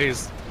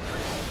anyways.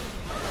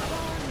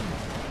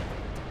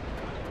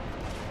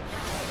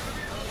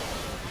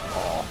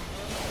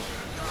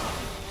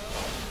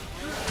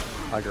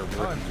 I got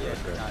Oh, wrecking yeah,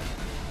 wreck. God.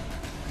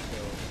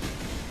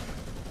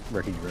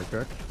 Wrecking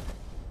wreck.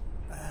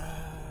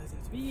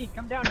 B,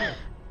 come down here.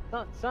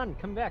 Son,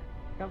 come back.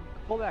 Come,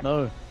 pull back.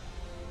 No.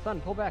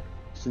 Son, pull back.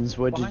 Since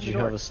when Behind did the you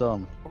door. have a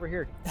son? Over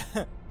here.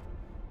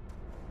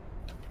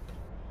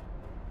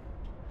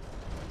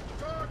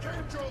 Dark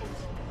angels,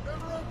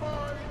 never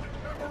abide,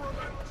 never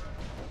relent.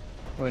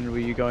 When were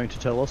you going to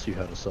tell us you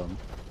had a son?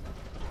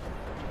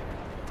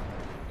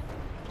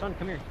 Son,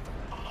 come here.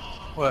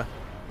 What?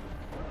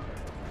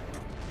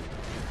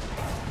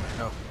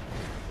 No.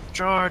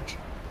 Charge!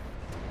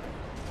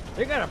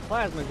 They got a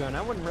plasma gun.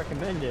 I wouldn't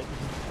recommend it.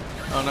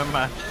 Oh, never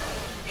mind.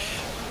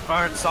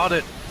 Alright, sawed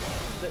it.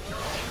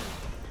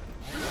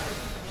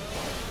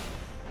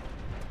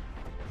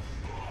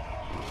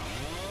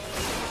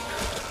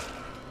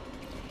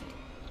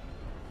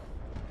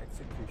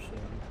 Execution.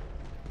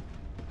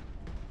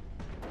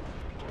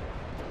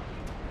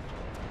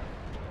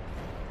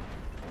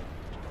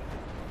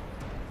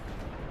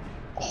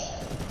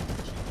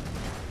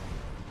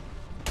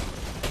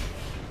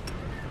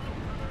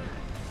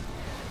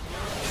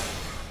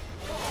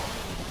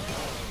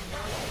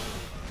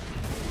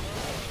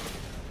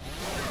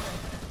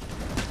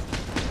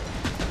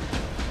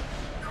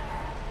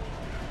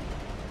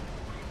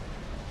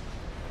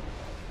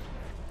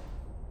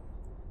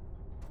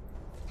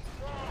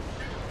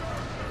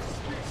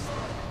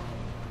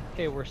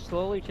 Okay, we're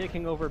slowly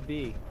taking over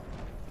B.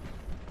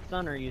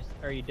 Son, are you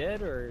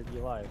dead or are you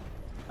alive?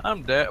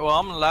 I'm dead. Well,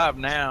 I'm alive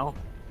now.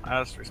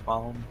 I just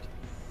respawned.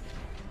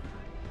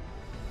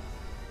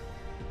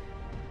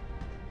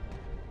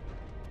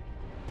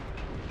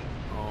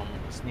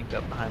 Sneak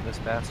up behind this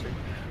bastard.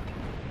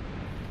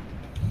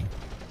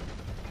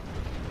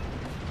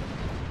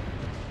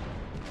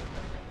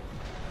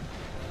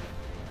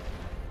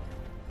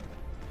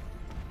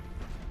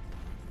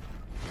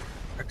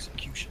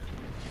 Execution.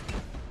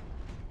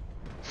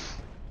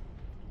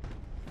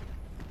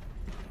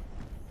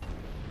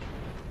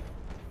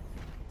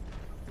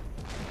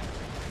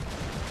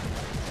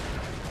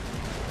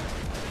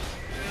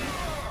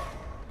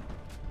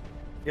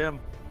 Get him.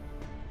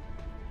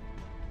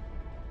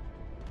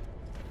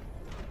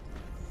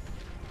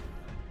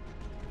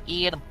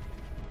 Get him.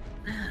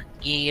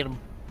 Get him.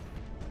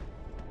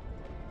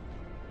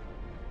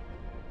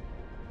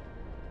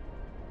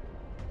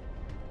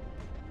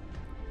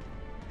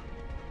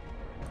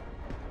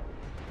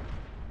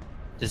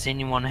 Does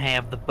anyone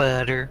have the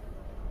butter?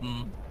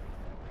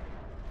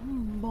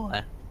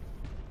 Boy.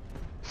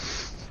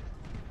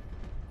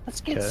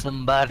 Let's get Okay.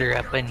 some butter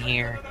up in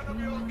here.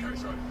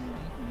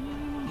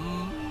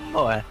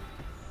 Boy.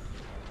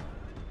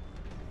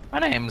 My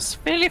name's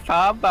Philly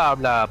Fob Bob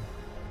Lob.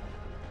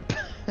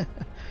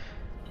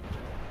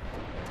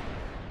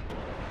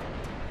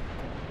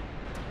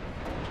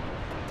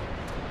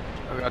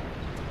 Oh god.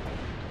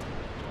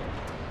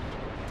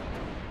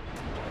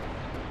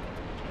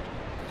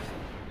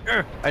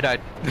 I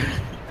died.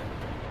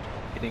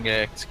 He didn't get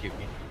to execute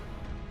me.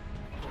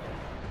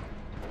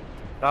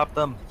 Stop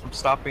them from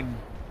stopping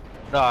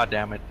Oh,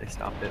 damn it, they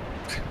stopped it.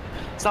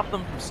 Stop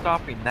them from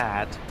stopping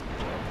that.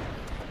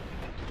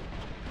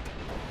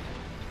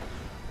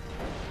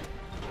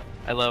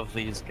 I love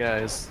these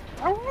guys.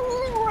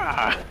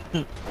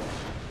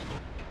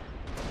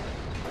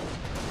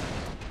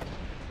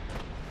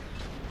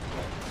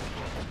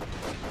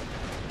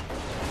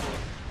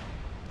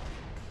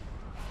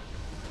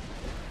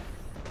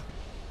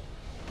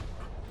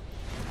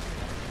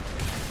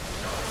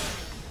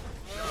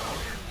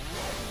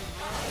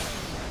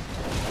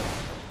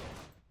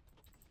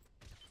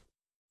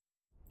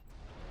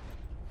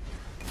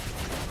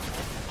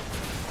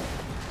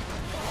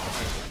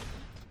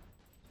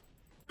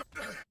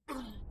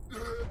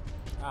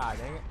 Ah,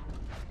 dang it.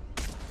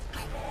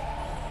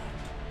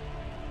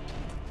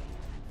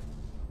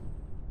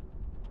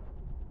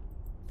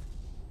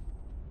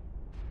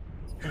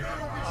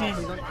 Please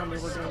don't tell me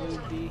we're gonna lose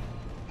B.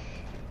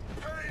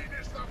 Pain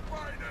is the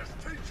finest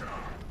teacher.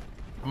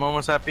 I'm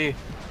almost at B.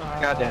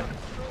 God damn it.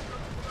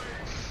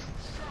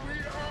 We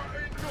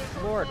are angels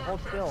of Lord, hold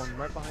still. I'm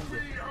right behind you.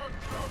 we are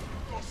come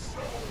the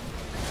soul.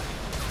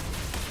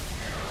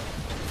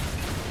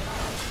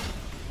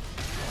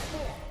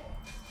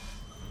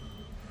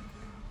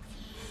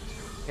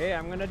 Okay,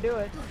 I'm gonna do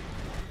it.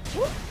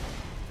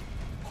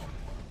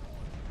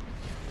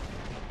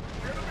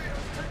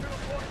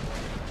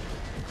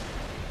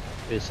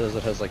 It says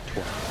it has like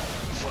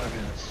 5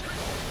 minutes.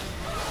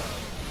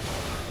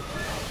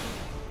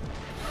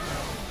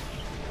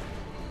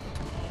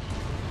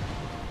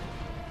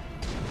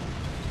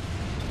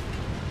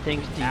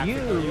 Thanks to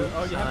Tactical, you,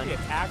 oh, you have son. to be a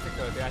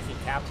tactical to actually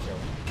capture.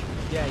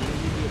 Yeah, you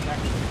need to be a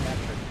tactical to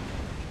capture.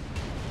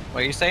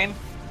 What are you saying?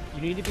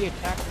 You need to be a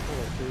tactical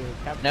to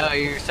capture. No,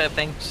 you said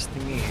thanks to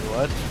me.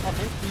 What? Oh,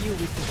 thanks to you,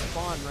 we can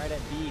spawn right at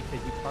B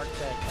because you parked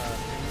that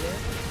thing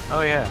there.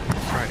 Oh yeah,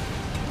 that's right.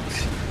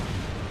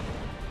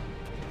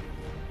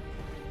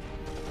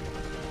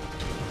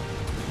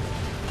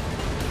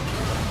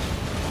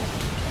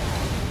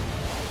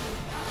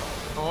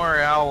 Don't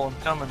worry, Owl, I'm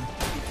coming.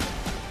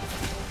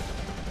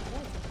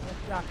 What's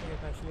blocking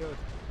with my shield?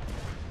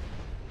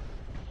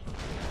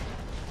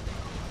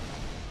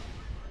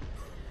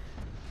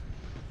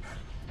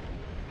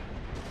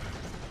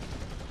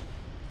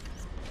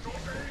 Your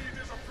aid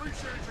is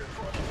appreciated,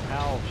 brother.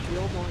 Ow,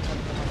 shield only has so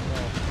much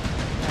health.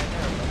 Yeah, I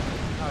know, but...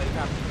 Oh, you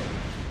got me.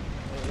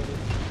 It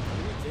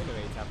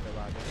regenerates after a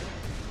while, doesn't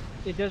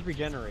it? It does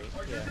regenerate,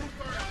 yeah.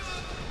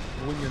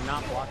 When you're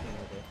not blocking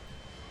with it.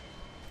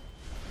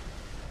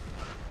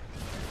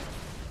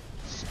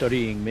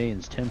 Studying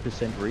means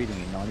 10% reading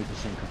and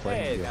 90%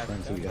 complaining Hey, to your that's-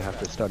 friends that you that's have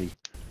to right. study.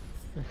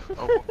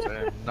 Oh, I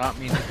did not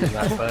mean to do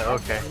that, but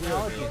okay.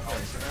 Technology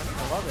things, man. I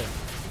love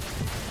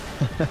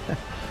it.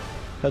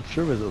 That's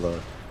true, is it though?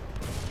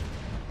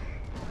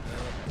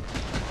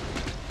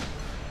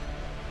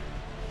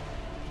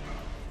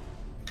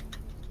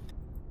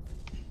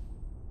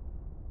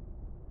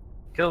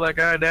 Kill that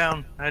guy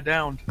down. I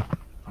downed.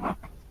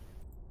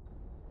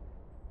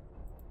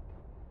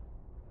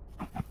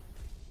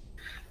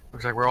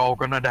 Looks like we're all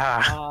gonna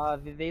die.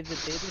 They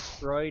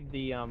destroyed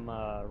the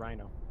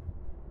rhino.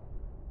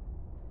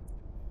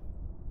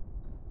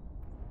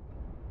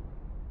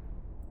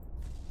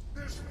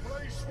 This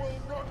place will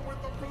run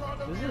with the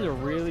blood of This the is a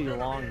really enemy.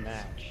 long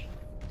match.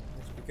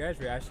 It's because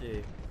we're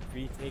actually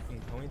retaking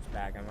points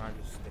back and not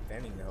just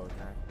defending the whole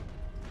time.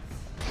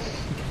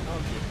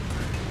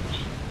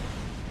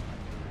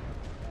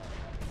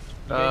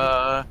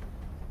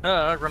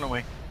 Run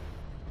away.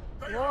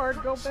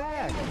 Lord, go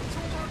back!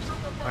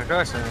 My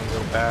gosh, I'm gonna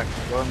go back.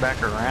 I'm going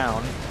back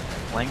around.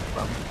 Flank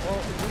them. Well,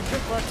 we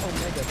should let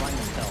Omega by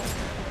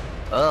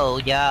himself.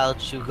 Oh, yeah,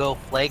 should go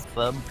flank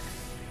them.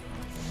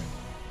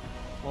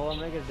 Well,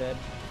 Omega's dead.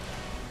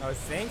 Oh,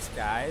 thanks,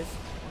 guys.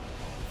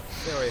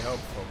 Very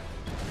hopeful.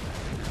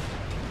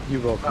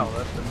 You're welcome. Oh,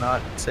 that did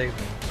not save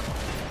me.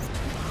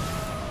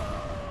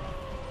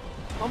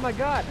 Oh my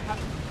god!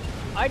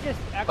 I just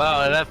actually...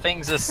 Wow, that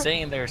thing's just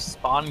saying they're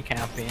spawn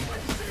camping.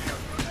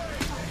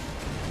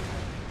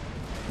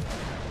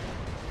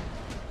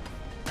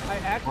 I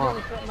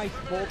accidentally set my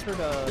bolter to...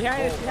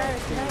 Behind us, bolt behind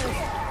us, behind us!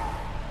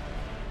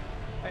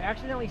 I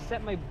accidentally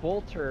set my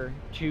bolter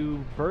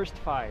to burst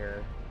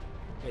fire.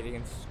 Wait, you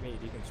can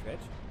switch?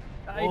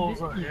 I Oh,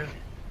 did- right, yeah.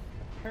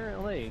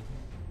 Apparently.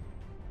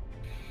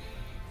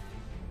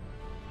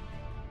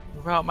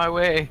 Move out my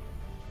way.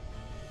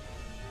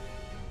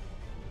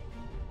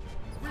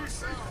 We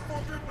seek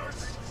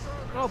forgiveness.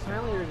 Oh,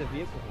 apparently there's a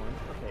vehicle one.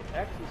 Okay,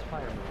 X is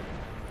fire mode.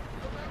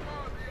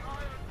 Remember the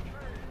Iron Chain.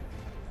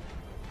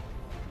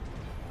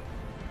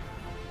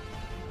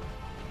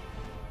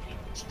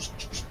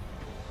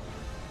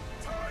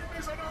 Time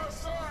is on our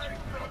side,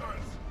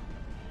 brothers.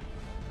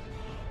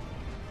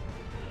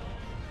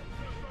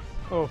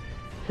 Oh.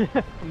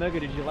 Omega,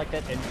 did you like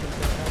that entrance?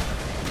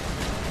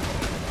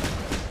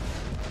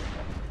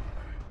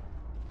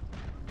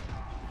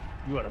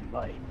 You are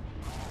mine.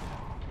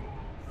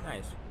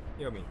 Nice.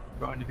 Heal me.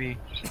 Going to be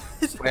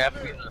way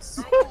after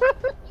this.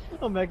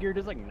 Omega, you're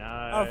just like,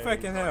 nah. Oh,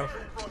 fucking hell.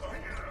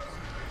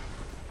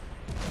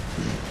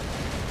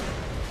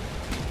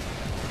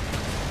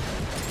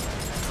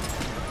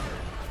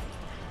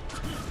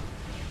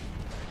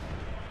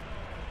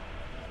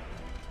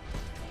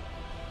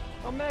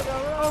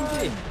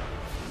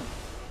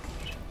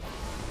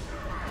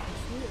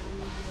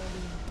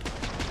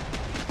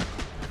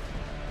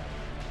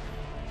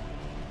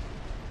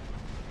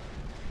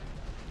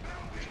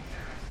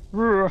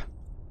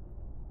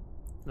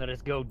 Let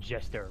us go,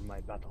 Jester,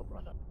 my battle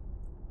brother.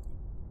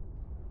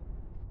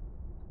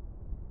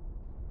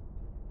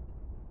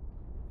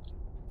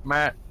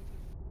 Matt.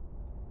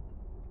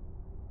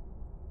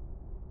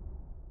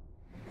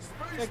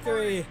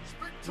 Victory!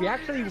 We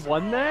actually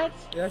won that?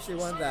 We actually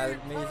won that,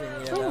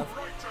 amazingly enough.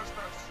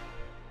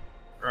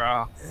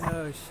 Raw.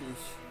 Oh, sheesh.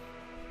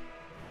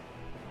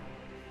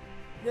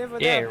 Live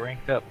it Yeah, up.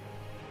 ranked up.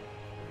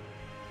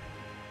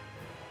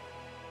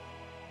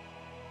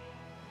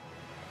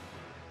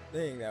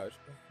 Dang, that was...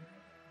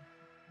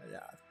 Yeah.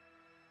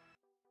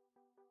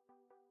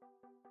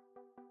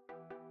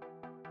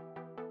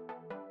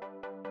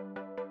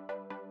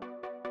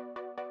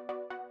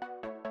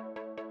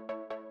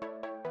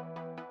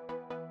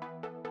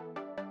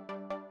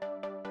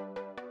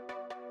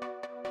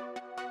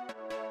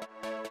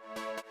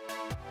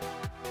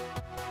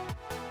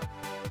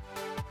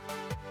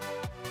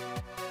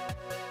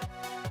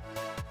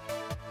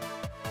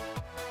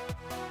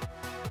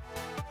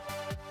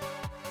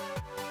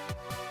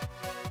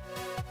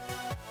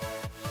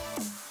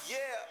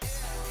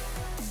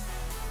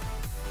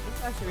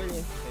 It's actually really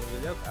interesting.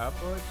 You look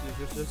upwards,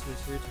 there's just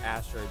this huge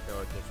asteroid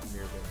belt just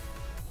moving.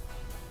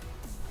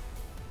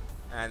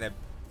 And a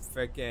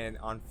freaking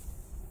on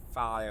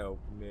fire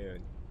moon.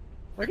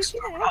 Where did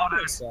you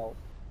Exploders. go?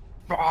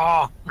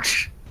 Raw.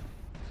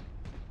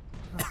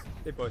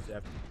 They both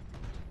have.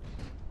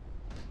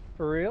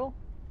 For real?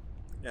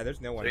 Yeah,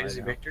 there's no one Crazy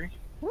right now. victory.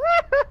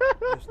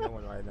 There's no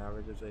one right now.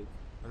 We're just like,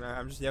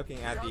 I'm just looking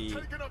at the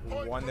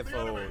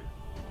wonderful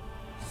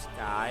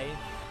sky.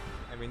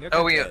 I mean, look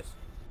Oh, at yeah. this.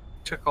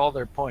 Took all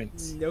their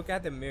points. Look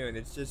at the moon.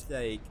 It's just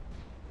like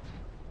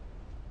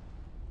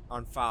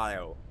on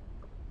fire.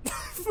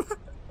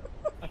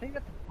 I think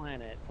that's a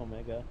planet,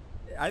 Omega.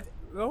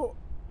 Well,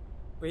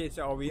 wait.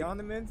 So are we on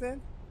the moon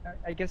then?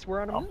 I guess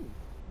we're on a moon.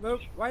 Well,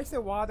 why is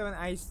there water and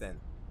ice then?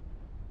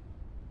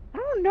 I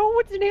don't know.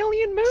 It's an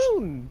alien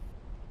moon.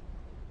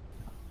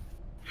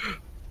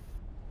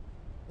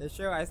 Yeah,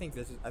 sure. I think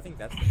that's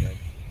the thing.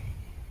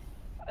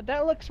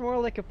 That looks more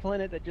like a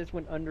planet that just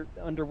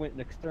underwent an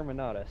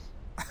exterminatus.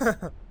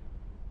 That's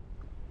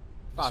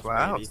what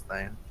I Possibly. was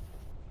saying.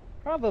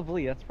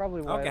 Probably. That's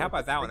probably why. Okay, how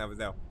about that one over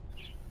there?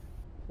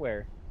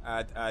 Where?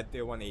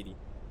 The 180.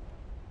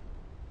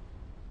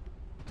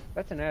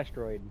 That's an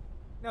asteroid.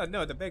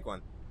 No, the big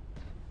one.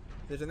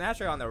 There's an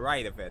asteroid on the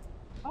right of it.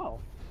 Oh,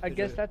 I Is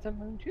guess it- that's a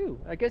moon too.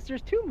 I guess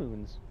there's two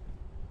moons.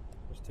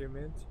 There's 2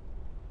 moons.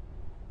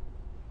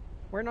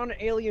 We're not an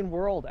alien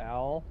world,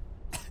 Al.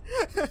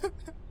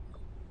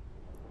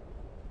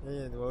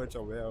 Yeah, the world's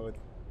a world.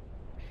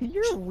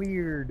 You're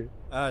weird.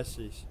 Ah,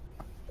 sheesh.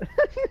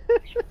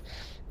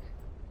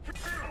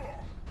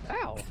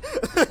 Ow.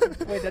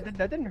 Wait, that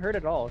didn't hurt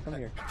at all. Come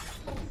here.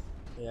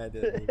 Yeah, I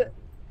did. There you go.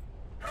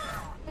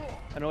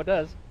 I know it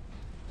does.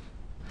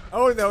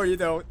 Oh no, you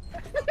don't.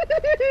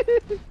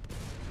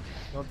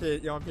 You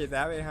don't pay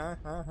that way, huh?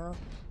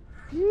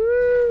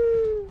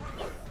 Woo!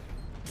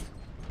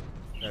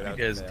 No, What that are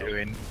you was guys a fail.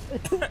 doing?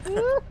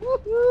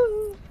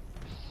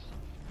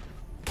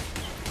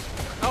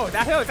 Oh,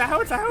 that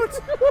hurts!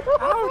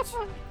 Ouch!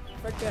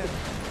 Freaking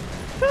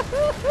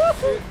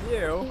shoot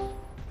you!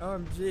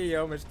 OMG, you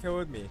almost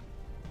killed me.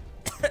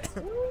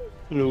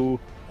 Hello.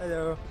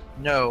 Hello.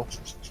 No.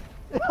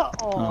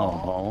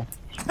 Oh.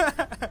 Oh.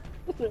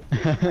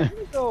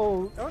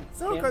 No, Don't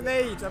throw Damn it.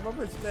 grenades! I'm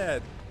almost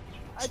dead.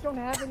 I don't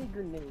have any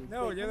grenades.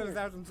 No, Wait, you're come the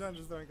here. 1,000 Suns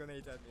just throwing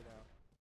grenades at me now.